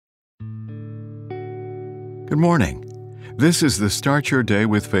Good morning. This is the Start Your Day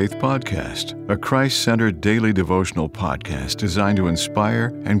with Faith podcast, a Christ-centered daily devotional podcast designed to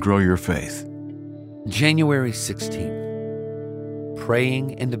inspire and grow your faith. January 16th,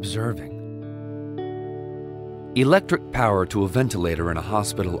 Praying and Observing. Electric power to a ventilator in a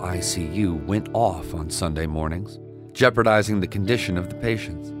hospital ICU went off on Sunday mornings, jeopardizing the condition of the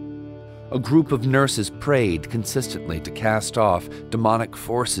patients. A group of nurses prayed consistently to cast off demonic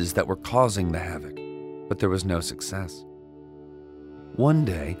forces that were causing the havoc, but there was no success. One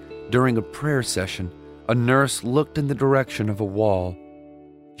day, during a prayer session, a nurse looked in the direction of a wall.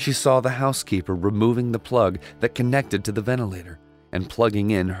 She saw the housekeeper removing the plug that connected to the ventilator and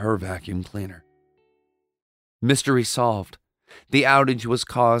plugging in her vacuum cleaner. Mystery solved. The outage was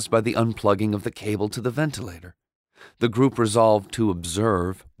caused by the unplugging of the cable to the ventilator. The group resolved to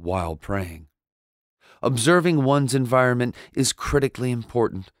observe while praying. Observing one's environment is critically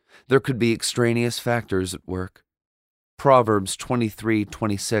important. There could be extraneous factors at work. Proverbs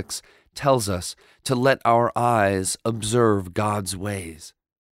 23:26 tells us to let our eyes observe God's ways.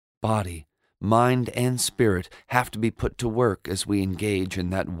 Body, mind, and spirit have to be put to work as we engage in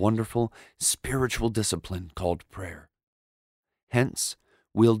that wonderful spiritual discipline called prayer. Hence,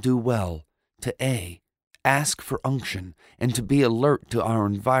 we'll do well to A, ask for unction and to be alert to our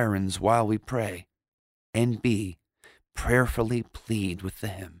environs while we pray, and B, prayerfully plead with the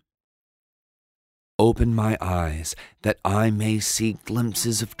hymn. Open my eyes, that I may see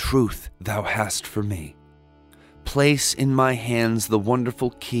glimpses of truth thou hast for me. Place in my hands the wonderful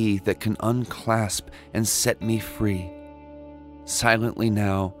key that can unclasp and set me free. Silently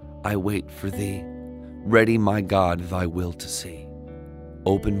now I wait for thee, ready, my God, thy will to see.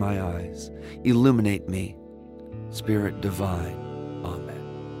 Open my eyes, illuminate me, Spirit divine. Amen.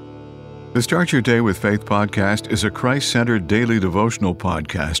 The Start Your Day with Faith podcast is a Christ-centered daily devotional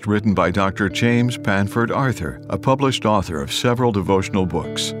podcast written by Dr. James Panford Arthur, a published author of several devotional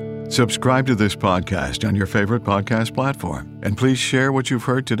books. Subscribe to this podcast on your favorite podcast platform, and please share what you've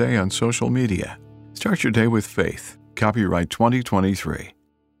heard today on social media. Start your day with faith. Copyright 2023.